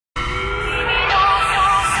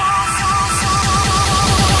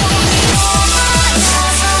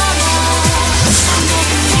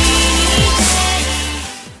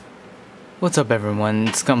What's up everyone,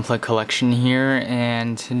 it's Gunplacollection here,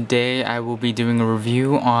 and today I will be doing a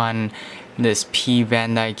review on this P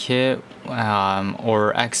Bandai kit,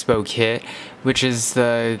 or Expo kit, which is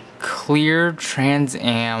the clear Trans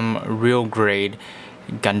Am real grade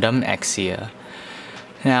Gundam Exia.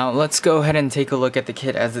 Now let's go ahead and take a look at the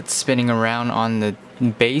kit as it's spinning around on the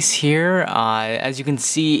base here. As you can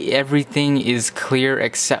see, everything is clear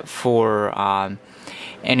except for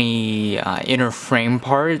any inner frame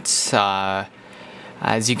parts.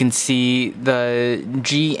 As you can see, the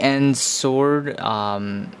GN sword,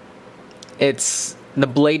 the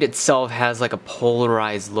blade itself has like a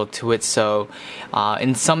polarized look to it, so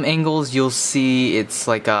in some angles you'll see it's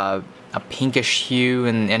like a pinkish hue,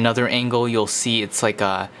 and another angle you'll see it's like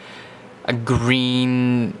a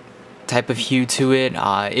green type of hue to it.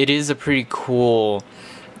 It is a pretty cool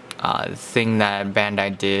thing that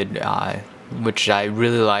Bandai did, which I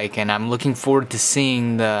really like, and I'm looking forward to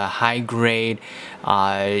seeing the high-grade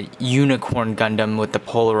Unicorn Gundam with the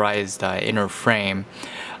polarized inner frame.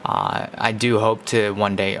 I do hope to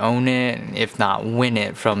one day own it, if not win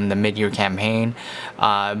it from the mid-year campaign,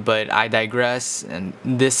 but I digress. And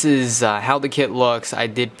this is how the kit looks. I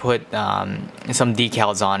did put some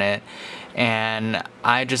decals on it, and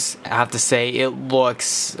I just have to say it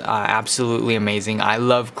looks absolutely amazing. I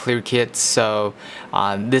love clear kits, so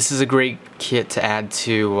this is a great kit to add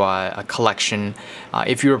to a collection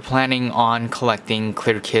if you're planning on collecting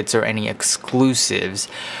clear kits or any exclusives.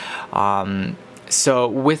 So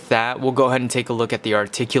with that, we'll go ahead and take a look at the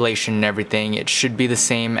articulation and everything. It should be the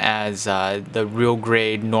same as the real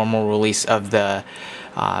grade normal release of the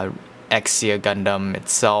Exia Gundam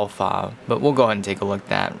itself, but we'll go ahead and take a look at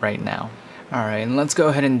that right now. Alright, and let's go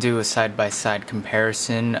ahead and do a side-by-side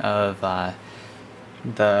comparison of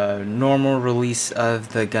the normal release of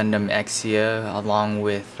the Gundam Exia along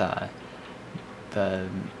with the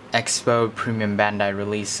Expo Premium Bandai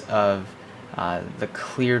release of the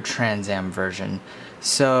clear Trans Am version.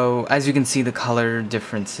 So as you can see, the color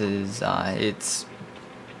differences, it's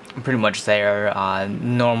pretty much there.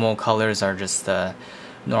 Normal colors are just the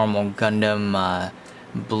normal Gundam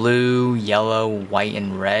blue, yellow, white,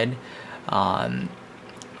 and red.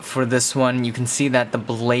 For this one, you can see that the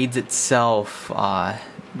blades itself,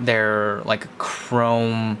 they're like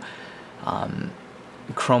chrome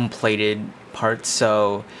plated parts,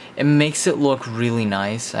 so it makes it look really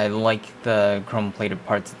nice. I like the chrome plated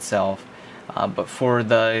parts itself, but for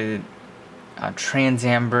the Trans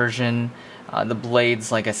Am version, the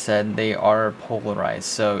blades, like I said, they are polarized,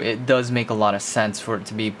 so it does make a lot of sense for it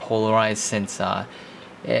to be polarized, since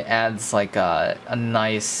it adds like a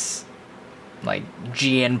nice like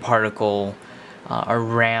GN particle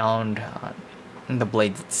around the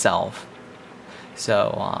blades itself.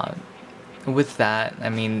 So with that, I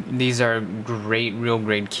mean, these are great real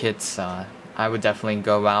grade kits. I would definitely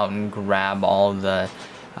go out and grab all the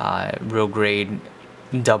real grade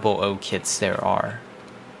 00 kits there are.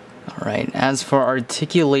 Alright, as for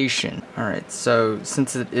articulation, alright, so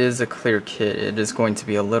since it is a clear kit, it is going to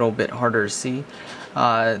be a little bit harder to see.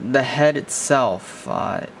 The head itself,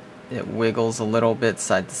 it wiggles a little bit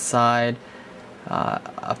side to side,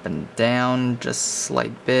 up and down just a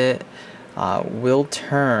slight bit. Will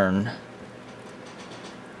turn.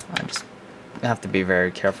 I just have to be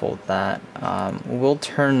very careful with that. Will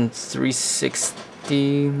turn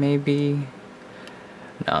 360 maybe.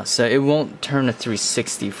 No, so it won't turn a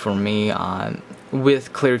 360 for me.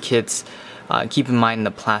 With clear kits, keep in mind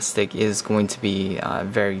the plastic is going to be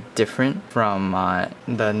very different from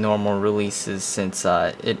the normal releases, since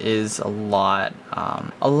it is a lot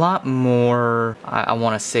more, I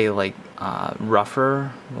want to say, like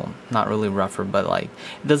rougher. Well, not really rougher, but like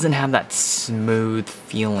it doesn't have that smooth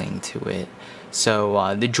feeling to it.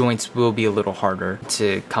 So the joints will be a little harder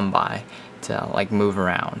to come by, to like move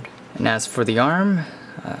around. And as for the arm,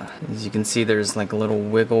 as you can see, there's like a little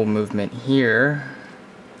wiggle movement here.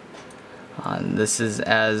 This is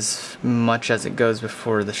as much as it goes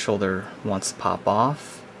before the shoulder wants to pop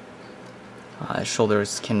off.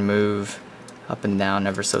 Shoulders can move up and down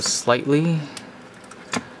ever so slightly.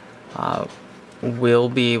 Will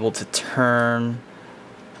be able to turn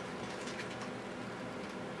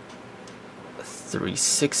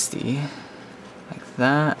 360 like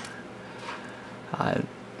that.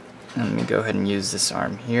 Let me go ahead and use this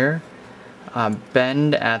arm here.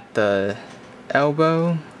 Bend at the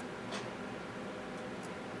elbow,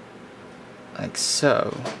 like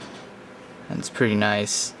so. That's pretty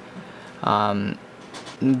nice. The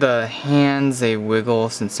hands, they wiggle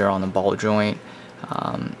since they're on the ball joint.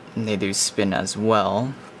 And they do spin as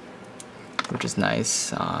well, which is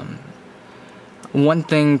nice. One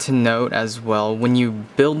thing to note as well, when you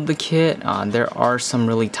build the kit, there are some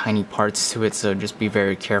really tiny parts to it, so just be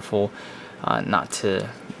very careful not to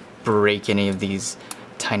break any of these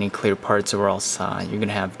tiny clear parts, or else you're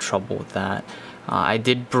gonna have trouble with that. I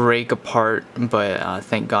did break a part, but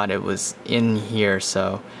thank God it was in here,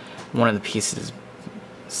 so one of the pieces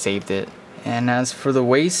saved it. And as for the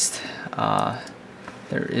waist,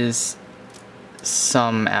 there is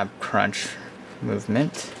some ab crunch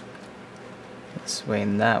movement this way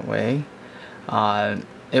and that way.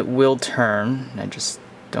 It will turn. I just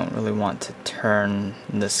don't really want to turn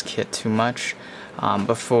this kit too much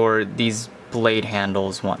before these blade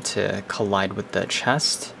handles want to collide with the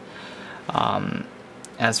chest.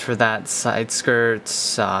 As for that, side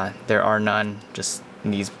skirts, there are none, just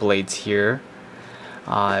these blades here.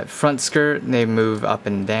 Front skirt, they move up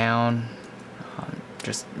and down.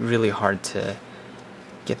 Just really hard to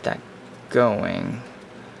get that going,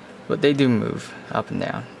 but they do move up and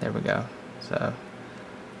down. There we go. So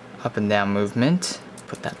up and down movement.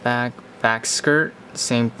 Put that back. Back skirt,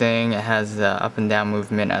 same thing. It has the up and down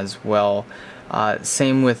movement as well.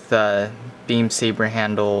 Same with the beam saber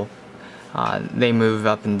handle. They move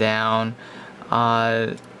up and down.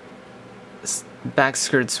 Back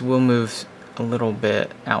skirts will move a little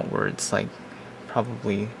bit outwards, like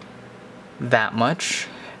probably that much.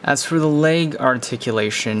 As for the leg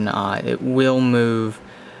articulation, it will move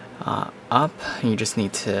up. You just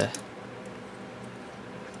need to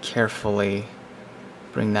carefully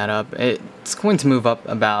bring that up. It's going to move up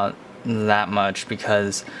about that much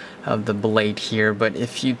because of the blade here, but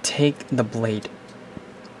if you take the blade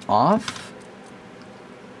off,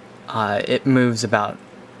 it moves about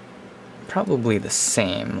probably the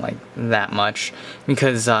same, like that much,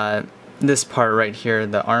 because this part right here,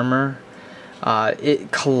 the armor,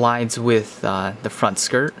 it collides with the front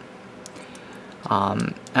skirt.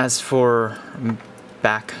 As for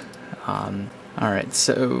back, alright,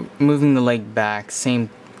 so moving the leg back, same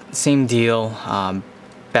deal.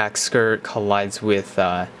 Back skirt collides with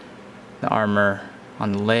the armor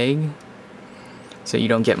on the leg, so you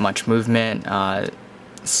don't get much movement.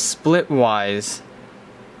 Split wise,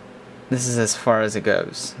 this is as far as it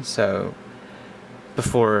goes. So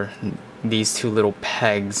before these two little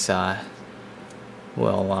pegs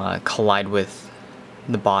will collide with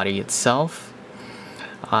the body itself.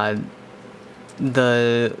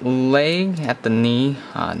 The leg at the knee,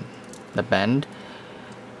 the bend,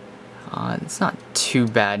 it's not too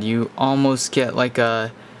bad. You almost get like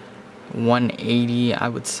a 180, I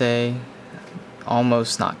would say.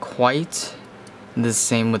 Almost, not quite. The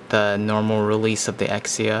same with the normal release of the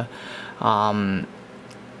Exia.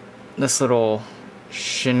 This little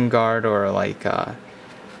shin guard, or like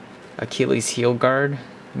Achilles heel guard,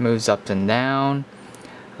 moves up and down.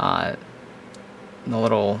 The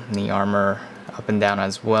little knee armor up and down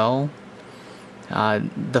as well.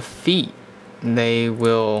 The feet, they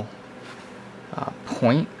will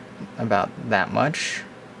point about that much.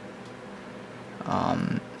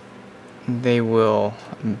 They will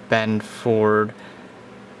bend forward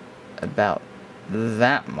about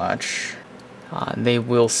that much. They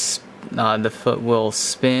will the foot will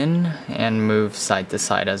spin and move side to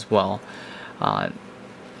side as well.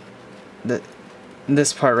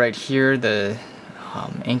 This part right here, the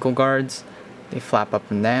ankle guards, they flap up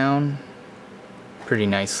and down pretty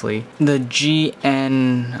nicely. The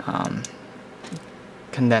GN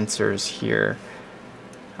condensers here,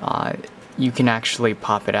 you can actually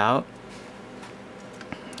pop it out.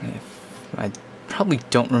 I probably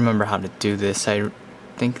don't remember how to do this. I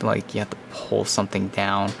think like you have to pull something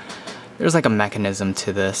down. There's like a mechanism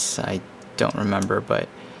to this. I don't remember, but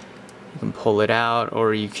you can pull it out,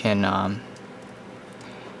 or you can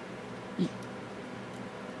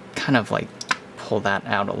kind of like pull that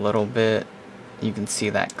out a little bit. You can see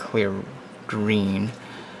that clear green.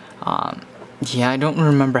 Yeah, I don't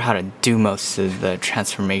remember how to do most of the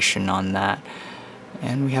transformation on that.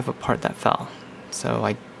 And we have a part that fell. So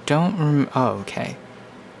I don't remember. Oh, okay.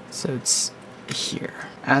 So it's here.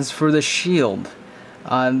 As for the shield,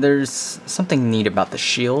 there's something neat about the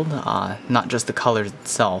shield, not just the color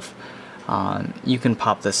itself. You can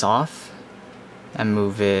pop this off and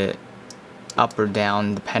move it up or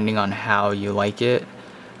down depending on how you like it.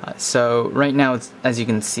 So right now, it's, as you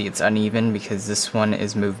can see, it's uneven because this one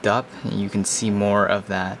is moved up. You can see more of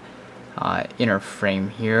that inner frame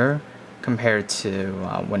here compared to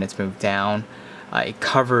when it's moved down. It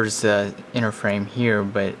covers the inner frame here,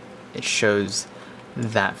 but it shows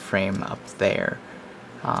that frame up there.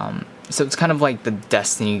 So it's kind of like the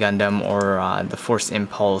Destiny Gundam or the Force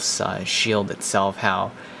Impulse shield itself,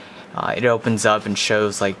 how it opens up and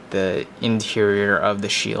shows like the interior of the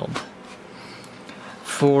shield.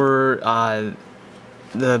 for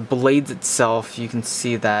the blades itself, you can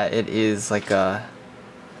see that it is like a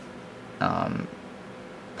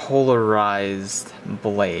polarized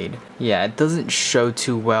blade. Yeah, it doesn't show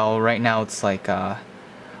too well. Right now it's like, well,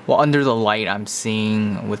 under the light I'm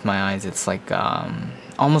seeing with my eyes, it's like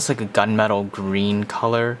almost like a gunmetal green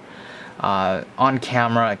color. On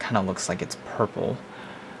camera, it kind of looks like it's purple.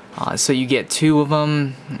 So you get two of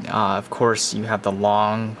them. Of course, you have the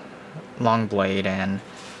long blade and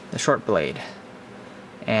the short blade.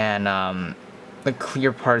 And the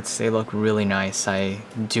clear parts, they look really nice. I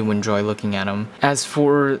do enjoy looking at them. As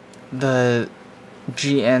for the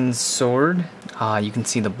GN sword, you can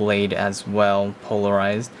see the blade as well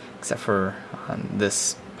polarized, except for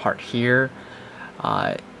this part here.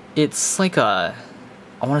 It's like a,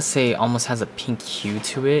 I want to say almost has a pink hue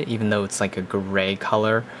to it, even though it's like a gray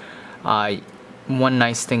color. One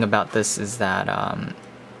nice thing about this is that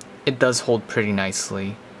it does hold pretty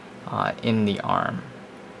nicely in the arm.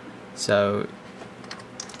 So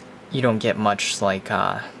you don't get much like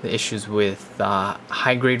the issues with the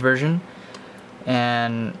high grade version.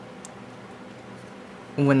 And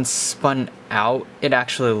when spun out, it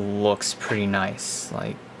actually looks pretty nice.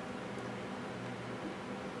 Like,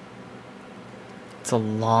 it's a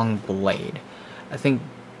long blade. I think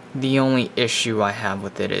the only issue I have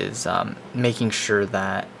with it is making sure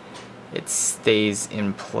that it stays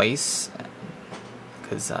in place,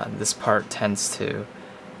 because this part tends to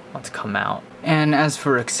want to come out. And as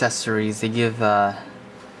for accessories, they give the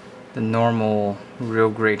normal real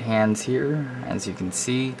great hands here, as you can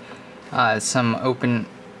see, some open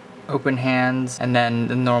hands, and then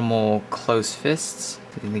the normal closed fists.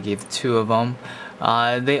 They give two of them.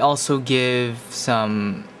 They also give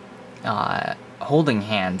some holding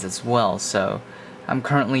hands as well, so I'm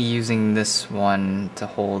currently using this one to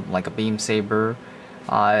hold like a beam saber.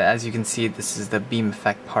 As you can see, this is the beam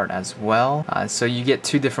effect part as well. So you get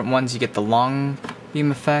two different ones. You get the long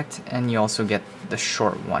beam effect, and you also get the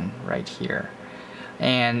short one right here.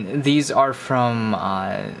 And these are from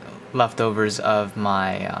leftovers of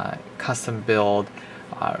my custom build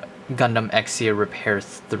Gundam Exia Repair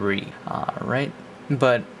 3, right?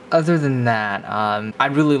 But other than that, I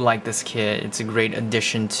really like this kit. It's a great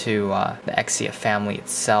addition to the Exia family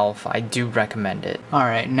itself. I do recommend it.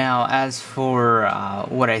 Alright, now as for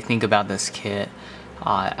what I think about this kit,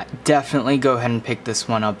 definitely go ahead and pick this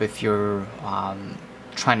one up if you're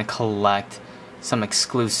trying to collect some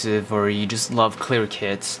exclusive, or you just love clear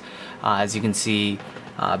kits. As you can see,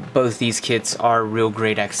 both these kits are real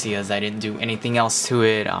great Exias. I didn't do anything else to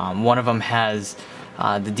it. One of them has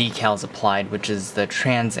the decals applied, which is the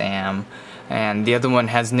Trans Am, and the other one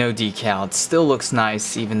has no decal. It still looks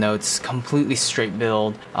nice even though it's completely straight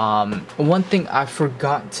build. One thing I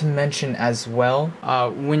forgot to mention as well,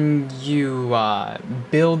 when you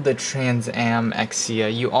build the Trans Am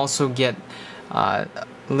Exia, you also get a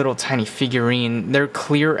little tiny figurine. They're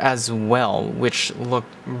clear as well, which look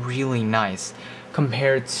really nice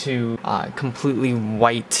compared to completely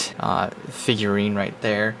white figurine right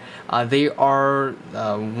there. They are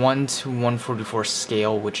 1:144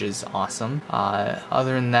 scale, which is awesome.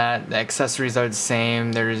 Other than that, the accessories are the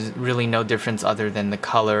same. There's really no difference other than the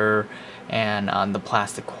color and the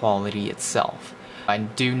plastic quality itself. I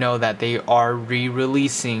do know that they are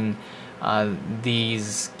re-releasing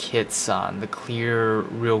these kits, the clear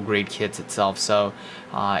real grade kits itself, so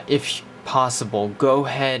if possible, go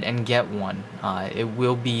ahead and get one. It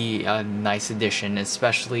will be a nice addition,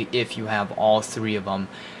 especially if you have all three of them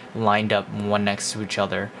lined up one next to each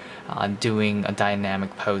other, doing a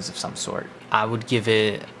dynamic pose of some sort. I would give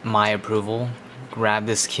it my approval. Grab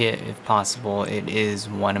this kit if possible. It is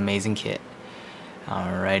one amazing kit.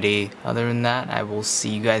 Alrighty, other than that, I will see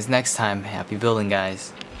you guys next time. Happy building,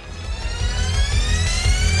 guys.